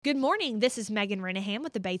Good morning. This is Megan Renahan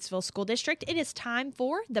with the Batesville School District. It is time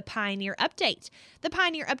for the Pioneer Update. The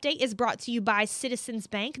Pioneer Update is brought to you by Citizens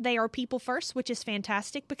Bank. They are people first, which is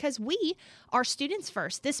fantastic because we are students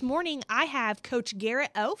first. This morning, I have Coach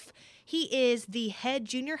Garrett Eoff. He is the head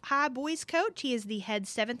junior high boys coach. He is the head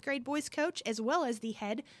 7th grade boys coach, as well as the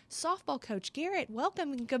head softball coach. Garrett,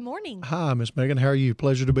 welcome and good morning. Hi, Miss Megan. How are you?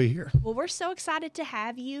 Pleasure to be here. Well, we're so excited to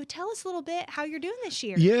have you. Tell us a little bit how you're doing this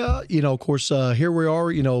year. Yeah, of course, here we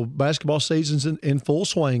are, basketball season's in full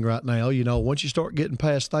swing right now. Once you start getting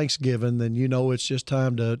past Thanksgiving, then it's just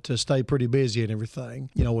time to stay pretty busy and everything.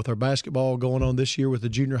 With our basketball going on this year with the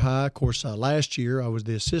junior high. Of course, last year I was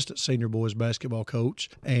the assistant senior boys basketball coach,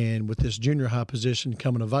 and with this junior high position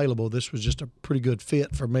coming available, this was just a pretty good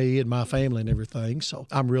fit for me and my family and everything. So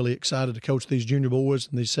I'm really excited to coach these junior boys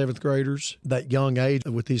and these 7th graders. That young age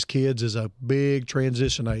with these kids is a big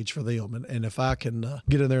transition age for them, and if I can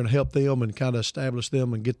get in there and help them and kind of establish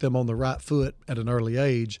them and get them on the right foot at an early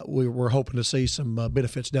age, we're hoping to see some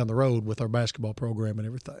benefits down the road with our basketball program and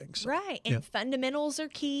everything. So, right, and fundamentals are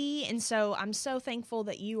key, and so I'm so thankful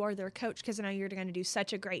that you are their coach because I know you're going to do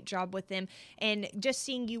such a great job with them, and just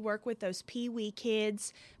seeing you work with those Pee-wee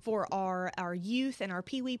kids for our youth and our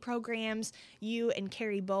Pee-wee programs. You and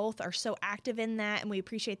Carrie both are so active in that, and we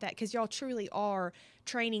appreciate that because y'all truly are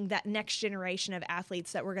training that next generation of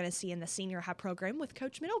athletes that we're going to see in the senior high program with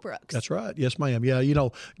Coach Middlebrooks. That's right. Yes, ma'am. Yeah,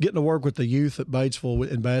 getting to work with the youth at Batesville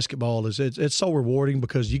in basketball it's so rewarding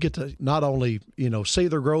because you get to not only, see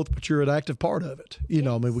their growth, but you're an active part of it. Yes.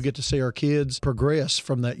 We get to see our kids progress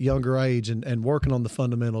from that younger age and working on the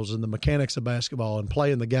fundamentals and the mechanics of basketball and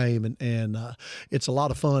playing the game. And it's a lot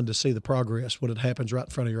of fun to see the progress when it happens right in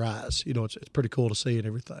front of your eyes. It's pretty cool to see and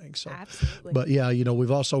everything. So, absolutely. But yeah, we've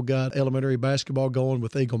also got elementary basketball going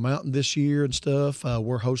with Eagle Mountain this year and stuff.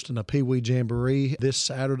 We're hosting a Pee Wee Jamboree this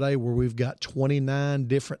Saturday where we've got 29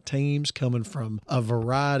 different teams coming from a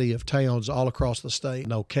variety of towns all across the state.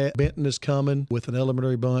 Benton is coming with an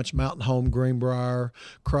elementary bunch, Mountain Home, Greenbrier,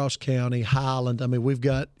 Cross County, Highland. We've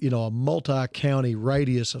got, a multi-county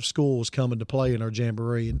radius of schools coming to play in our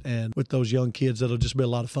Jamboree. And with those young kids, it'll just be a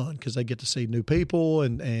lot of fun because they get to see new people.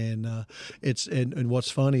 And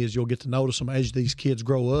what's funny is you'll get to notice them as these kids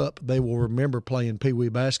grow up. They will remember playing Pee Wee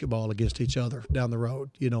basketball against each other down the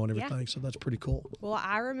road, and everything. Yeah. So that's pretty cool. Well,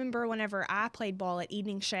 I remember whenever I played ball at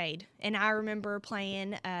Evening Shade, and I remember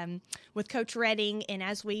playing with Coach Redding, and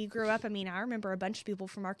as we grew up, I remember a bunch of people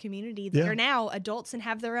from our community that are now adults and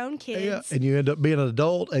have their own kids. Yeah, and you end up being an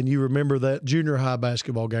adult, and you remember that junior high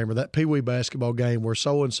basketball game or that Pee Wee basketball game where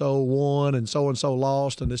so-and-so won and so-and-so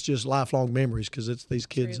lost, and it's just lifelong memories because it's these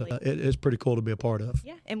kids. It's pretty cool to be a part of.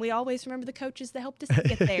 Yeah, and we always remember the coaches that helped us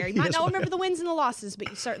get there. You might not remember the wins and the losses, but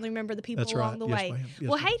you certainly remember the people along the way. Yes,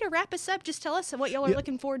 well, hey, to wrap us up, just tell us what y'all are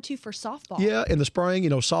looking forward to for softball. Yeah, in the spring,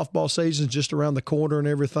 softball season's just around the corner and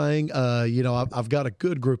everything. I've got a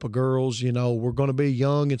good group of girls. We're going to be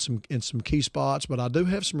young in some key spots, but I do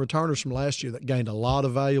have some returners from last year that gained a lot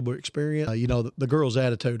of valuable experience. The girls'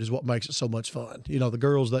 attitude is what makes it so much fun. The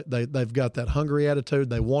girls they've got that hungry attitude.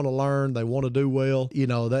 They want to learn. They want to do well.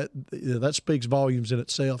 That speaks volumes in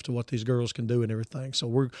itself to what these girls can do and everything. So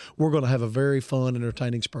we're going to have a very fun,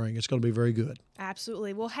 entertaining spring. It's going to be very good.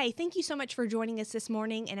 Absolutely. Well, hey, thank you so much for joining us this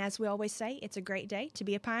morning. And as we always say, it's a great day to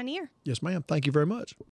be a Pioneer. Yes, ma'am. Thank you very much.